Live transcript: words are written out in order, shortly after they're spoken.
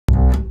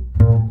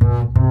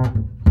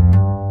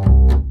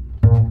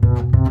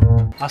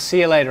I'll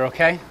see you later,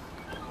 okay?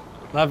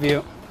 Love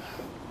you.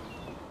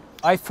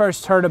 I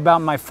first heard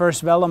about my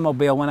first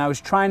Velomobile when I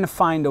was trying to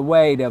find a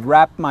way to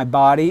wrap my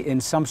body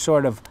in some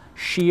sort of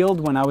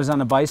shield when I was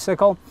on a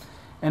bicycle.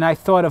 And I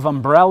thought of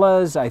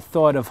umbrellas, I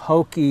thought of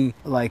hokey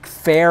like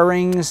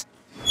fairings.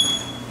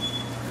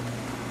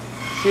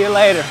 See you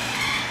later.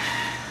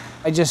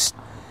 I just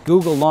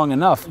Googled long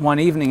enough one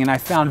evening and I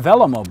found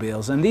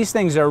Velomobiles, and these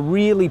things are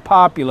really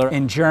popular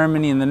in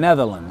Germany and the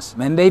Netherlands.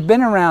 And they've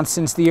been around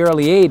since the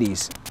early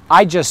 80s.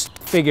 I just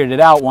figured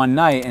it out one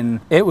night and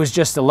it was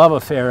just a love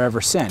affair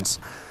ever since.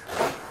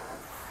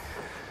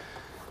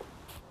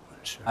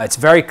 It's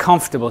very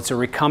comfortable. It's a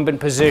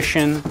recumbent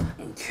position.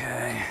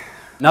 Okay.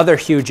 Another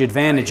huge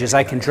advantage is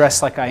I can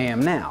dress like I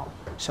am now.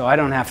 So I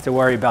don't have to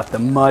worry about the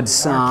mud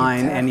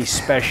sign, any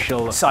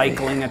special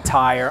cycling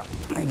attire.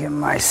 I get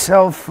my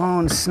cell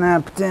phone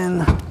snapped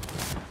in,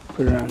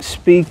 put it on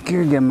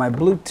speaker, get my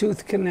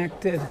Bluetooth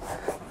connected.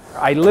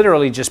 I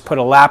literally just put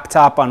a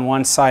laptop on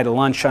one side, a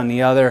lunch on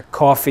the other,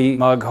 coffee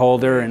mug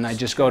holder, and I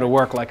just go to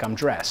work like I'm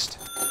dressed.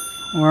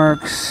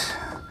 Works.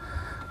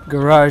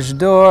 Garage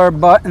door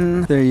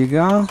button. There you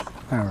go.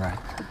 All right.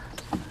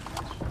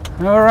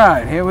 All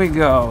right, here we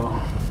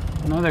go.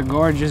 Another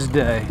gorgeous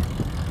day.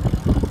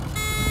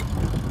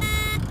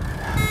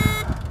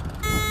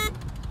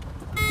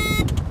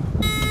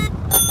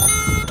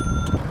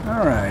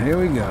 All right, here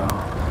we go.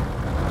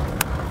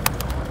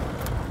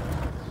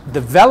 The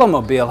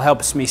Velomobile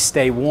helps me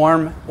stay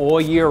warm all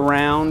year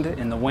round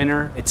in the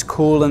winter. It's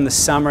cool in the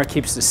summer,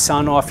 keeps the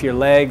sun off your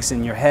legs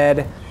and your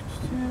head.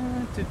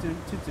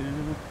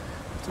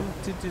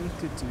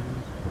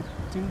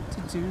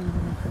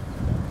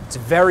 It's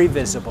very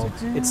visible.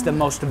 It's the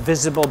most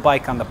visible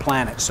bike on the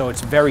planet, so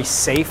it's very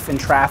safe in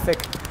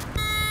traffic.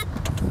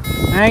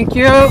 Thank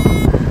you.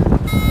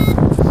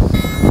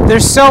 They're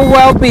so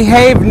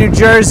well-behaved New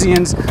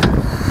Jerseyans.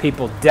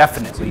 People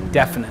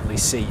definitely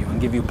see you and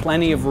give you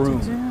plenty of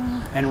room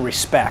and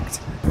respect.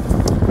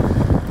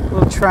 A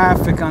little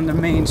traffic on the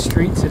main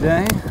street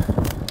today.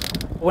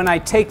 When I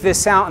take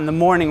this out in the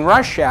morning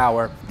rush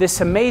hour,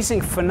 this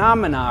amazing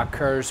phenomena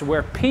occurs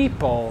where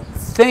people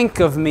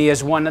think of me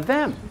as one of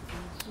them.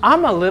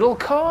 I'm a little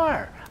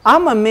car.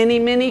 I'm a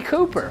Mini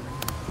Cooper.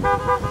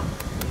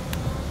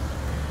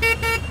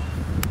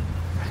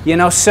 You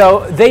know,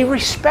 so they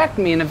respect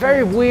me in a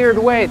very weird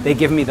way. They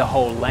give me the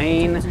whole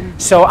lane.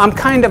 So I'm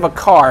kind of a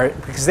car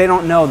because they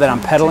don't know that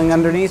I'm pedaling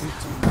underneath.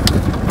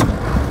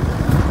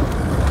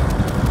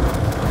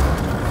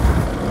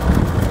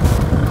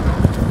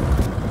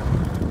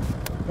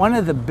 One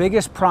of the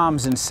biggest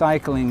problems in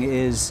cycling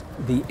is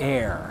the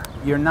air.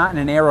 You're not in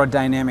an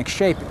aerodynamic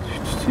shape.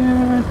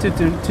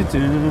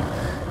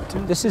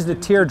 This is the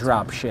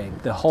teardrop shape,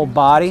 the whole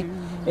body.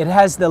 It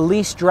has the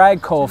least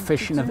drag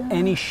coefficient of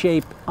any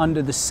shape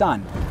under the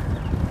sun.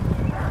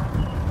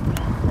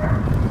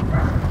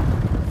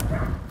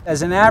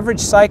 As an average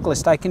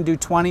cyclist, I can do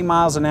 20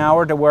 miles an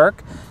hour to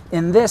work.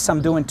 In this,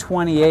 I'm doing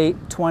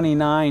 28,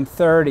 29,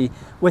 30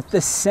 with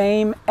the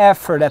same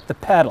effort at the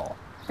pedal.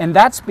 And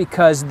that's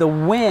because the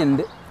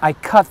wind, I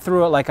cut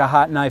through it like a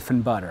hot knife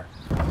in butter.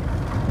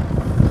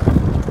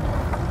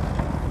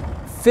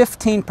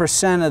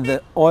 15% of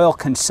the oil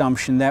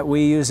consumption that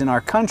we use in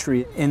our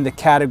country in the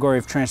category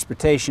of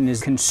transportation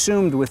is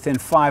consumed within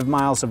 5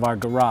 miles of our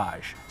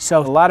garage. So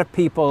a lot of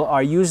people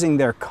are using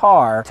their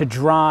car to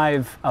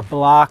drive a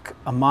block,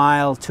 a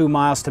mile, 2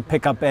 miles to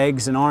pick up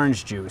eggs and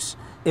orange juice.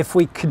 If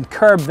we could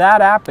curb that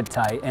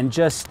appetite and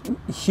just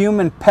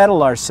human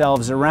pedal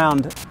ourselves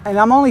around, and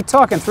I'm only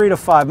talking 3 to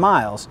 5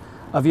 miles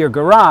of your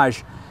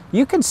garage,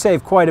 you could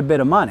save quite a bit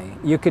of money.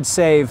 You could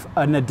save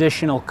an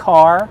additional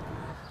car.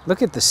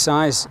 Look at the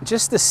size,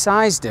 just the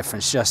size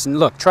difference, Justin.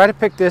 Look, try to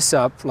pick this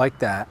up like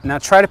that. Now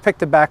try to pick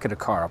the back of the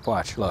car up.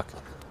 Watch, look.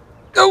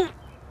 Oh,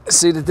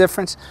 see the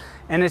difference?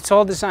 And it's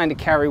all designed to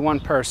carry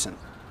one person.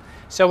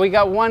 So we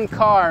got one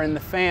car in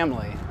the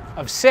family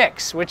of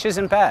 6, which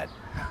isn't bad.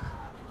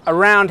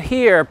 Around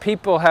here,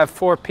 people have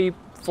 4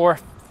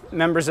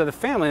 members of the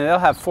family. They'll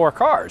have 4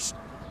 cars,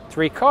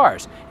 3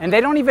 cars. And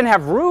they don't even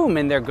have room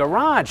in their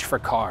garage for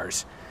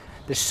cars.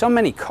 There's so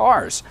many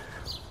cars.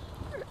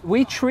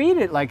 We treat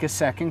it like a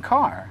second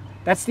car.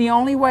 That's the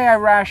only way I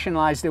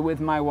rationalized it with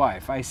my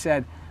wife. I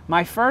said,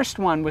 my first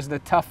one was the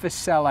toughest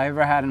sell I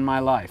ever had in my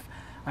life.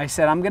 I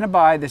said, I'm gonna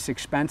buy this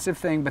expensive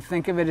thing, but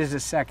think of it as a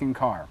second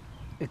car.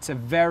 It's a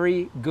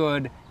very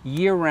good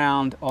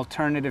year-round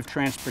alternative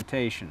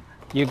transportation.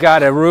 You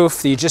got a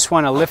roof, you just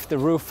wanna lift the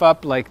roof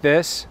up like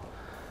this,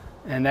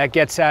 and that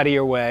gets out of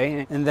your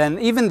way. And then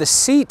even the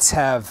seats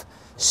have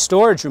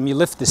storage room. You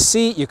lift the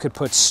seat, you could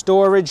put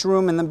storage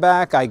room in the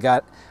back. I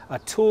got a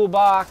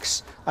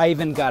toolbox. I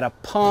even got a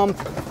pump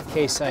in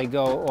case I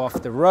go off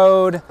the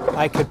road.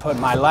 I could put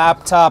my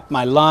laptop,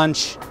 my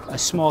lunch, a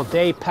small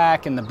day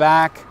pack in the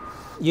back.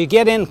 You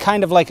get in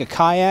kind of like a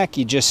kayak.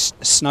 You just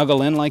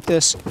snuggle in like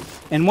this.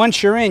 And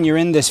once you're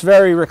in this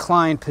very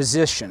reclined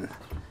position.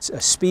 It's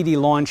a speedy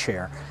lawn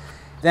chair.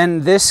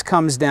 Then this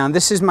comes down.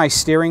 This is my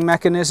steering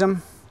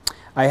mechanism.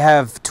 I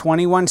have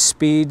 21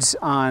 speeds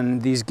on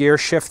these gear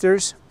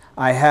shifters.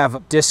 I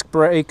have disc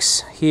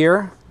brakes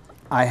here.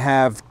 I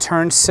have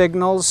turn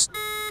signals.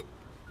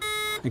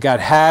 I got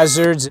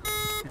hazards.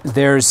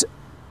 There's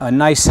a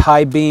nice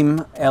high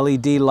beam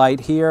LED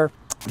light here.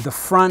 The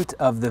front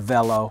of the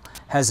Velo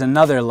has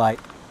another light.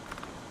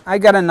 I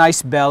got a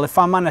nice bell if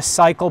I'm on a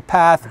cycle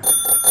path,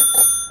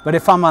 but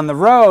if I'm on the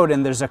road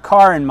and there's a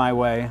car in my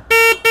way,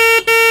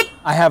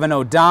 I have an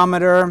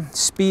odometer,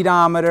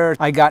 speedometer.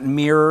 I got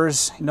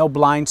mirrors, no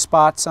blind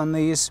spots on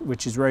these,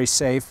 which is very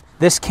safe.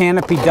 This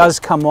canopy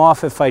does come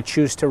off if I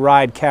choose to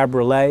ride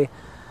cabriolet.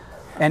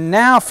 And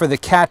now for the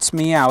cat's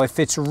meow. If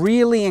it's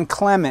really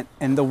inclement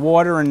and the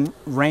water and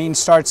rain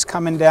starts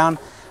coming down,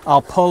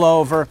 I'll pull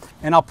over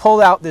and I'll pull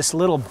out this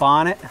little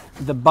bonnet.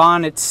 The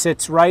bonnet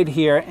sits right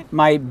here.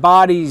 My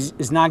body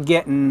is not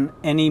getting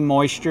any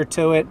moisture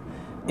to it.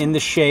 In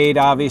the shade,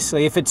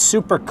 obviously. If it's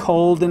super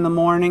cold in the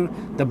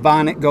morning, the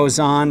bonnet goes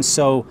on,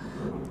 so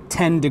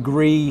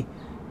 10-degree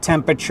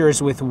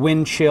temperatures with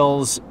wind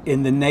chills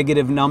in the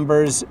negative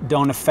numbers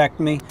don't affect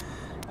me.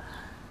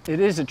 It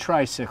is a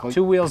tricycle.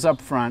 2 wheels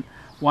up front,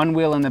 1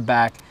 wheel in the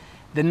back.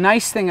 The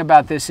nice thing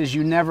about this is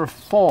you never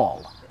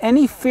fall.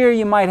 Any fear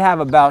you might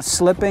have about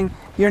slipping,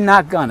 you're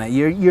not gonna.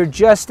 You're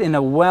just in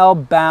a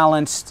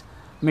well-balanced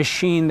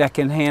machine that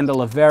can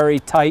handle a very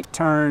tight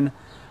turn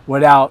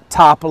without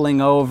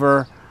toppling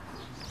over.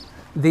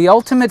 The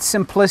ultimate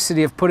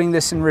simplicity of putting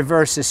this in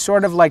reverse is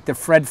sort of like the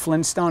Fred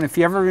Flintstone. If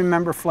you ever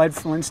remember Fred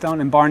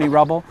Flintstone and Barney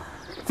Rubble,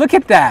 look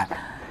at that.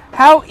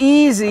 How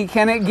easy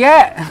can it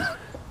get?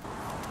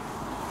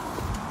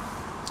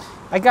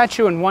 I got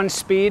you in 1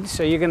 speed,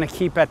 so you're gonna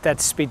keep at that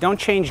speed. Don't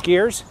change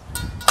gears,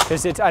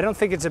 because I don't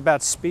think it's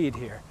about speed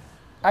here.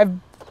 I've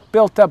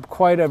built up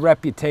quite a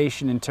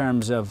reputation in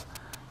terms of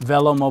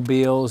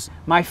Velomobiles.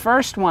 My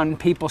first one,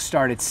 people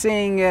started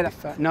seeing it.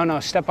 No,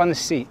 step on the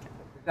seat.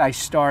 I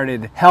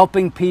started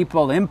helping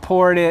people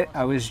import it.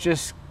 I was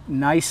just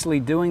nicely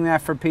doing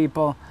that for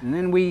people. And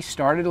then we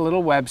started a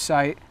little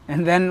website.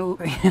 And then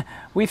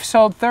we've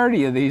sold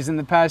 30 of these in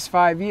the past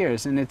 5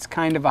 years. And it's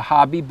kind of a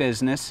hobby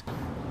business.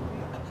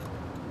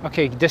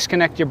 Okay,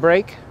 disconnect your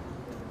brake.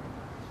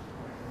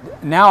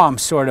 Now I'm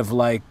sort of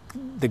like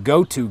the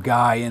go-to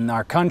guy in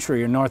our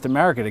country or North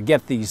America to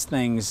get these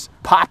things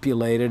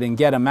populated and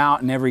get them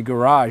out in every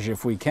garage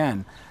if we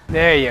can.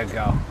 There you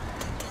go.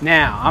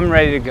 Now I'm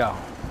ready to go.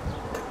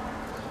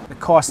 The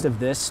cost of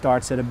this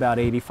starts at about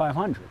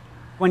 $8,500.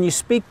 When you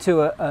speak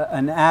to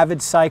an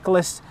avid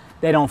cyclist,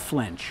 they don't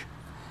flinch.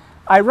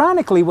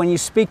 Ironically, when you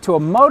speak to a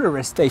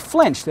motorist, they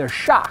flinch, they're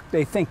shocked.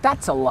 They think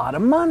that's a lot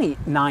of money,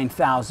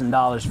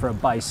 $9,000 for a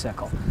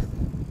bicycle.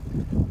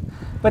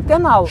 But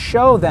then I'll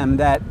show them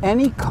that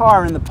any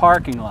car in the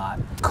parking lot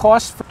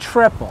costs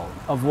triple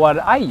of what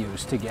I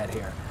used to get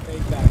here.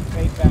 Fade back,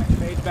 fade back,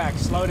 fade back,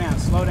 slow down,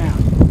 slow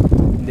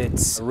down.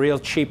 It's real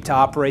cheap to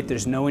operate.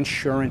 There's no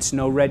insurance,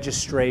 no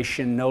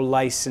registration, no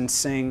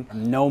licensing,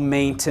 no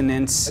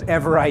maintenance.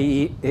 Whatever I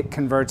eat, it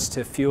converts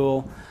to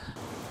fuel.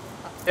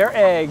 Their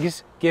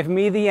eggs give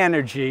me the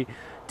energy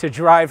to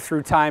drive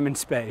through time and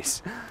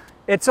space.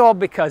 It's all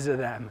because of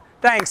them.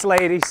 Thanks,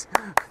 ladies.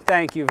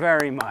 Thank you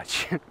very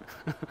much.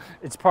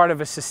 It's part of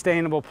a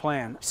sustainable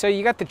plan. So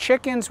you got the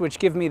chickens, which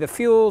give me the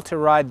fuel to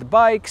ride the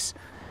bikes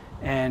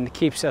and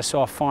keeps us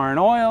off foreign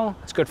oil.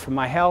 It's good for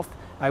my health.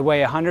 I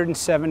weigh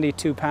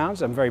 172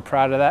 pounds. I'm very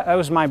proud of that. That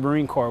was my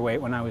Marine Corps weight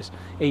when I was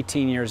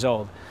 18 years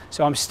old.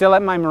 So I'm still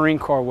at my Marine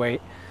Corps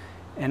weight,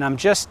 and I'm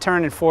just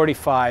turning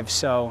 45,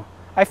 so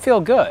I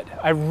feel good.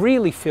 I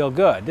really feel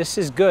good. This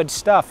is good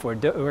stuff.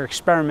 We're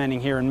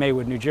experimenting here in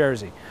Maywood, New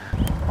Jersey.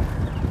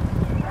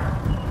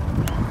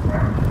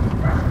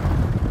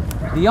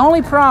 The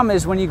only problem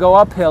is when you go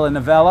uphill in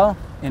a Velo,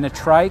 in a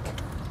trike,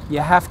 you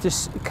have to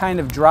kind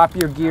of drop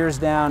your gears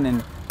down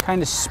and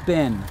kind of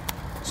spin.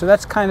 So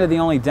that's kind of the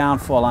only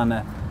downfall on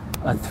a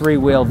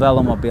 3-wheel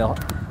Velomobile.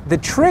 The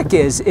trick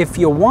is, if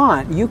you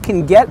want, you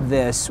can get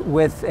this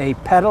with a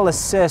pedal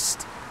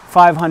assist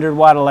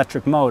 500-watt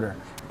electric motor.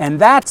 And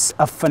that's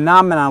a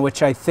phenomenon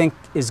which I think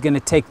is going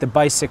to take the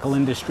bicycle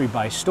industry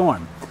by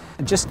storm.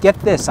 Just get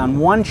this, on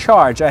one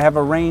charge I have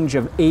a range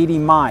of 80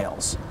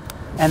 miles.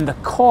 And the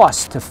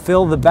cost to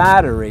fill the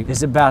battery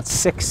is about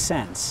 6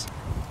 cents.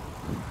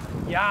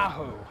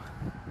 Yahoo!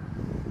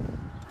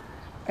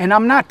 And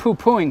I'm not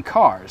poo-pooing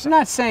cars. I'm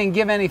not saying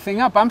give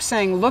anything up. I'm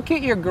saying look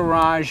at your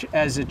garage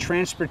as a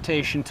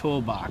transportation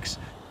toolbox.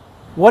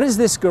 What does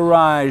this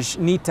garage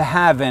need to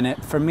have in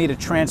it for me to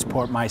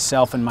transport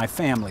myself and my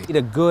family? I need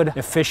a good,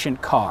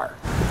 efficient car.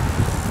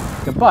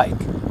 A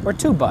bike, or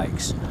 2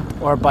 bikes,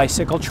 or a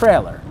bicycle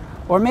trailer,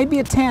 or maybe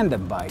a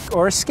tandem bike,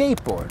 or a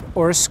skateboard,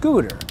 or a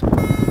scooter.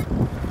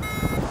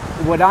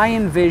 What I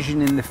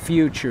envision in the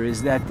future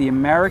is that the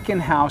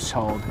American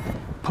household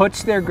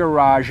puts their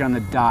garage on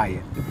a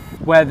diet.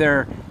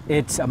 Whether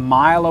it's a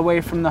mile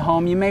away from the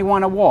home, you may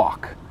want to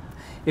walk.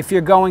 If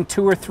you're going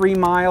 2 or 3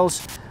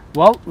 miles,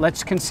 well,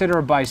 let's consider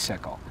a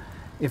bicycle.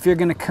 If you're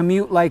going to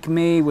commute like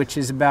me, which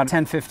is about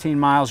 10-15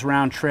 miles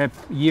round trip,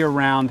 year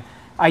round,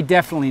 I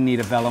definitely need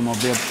a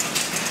Velomobile.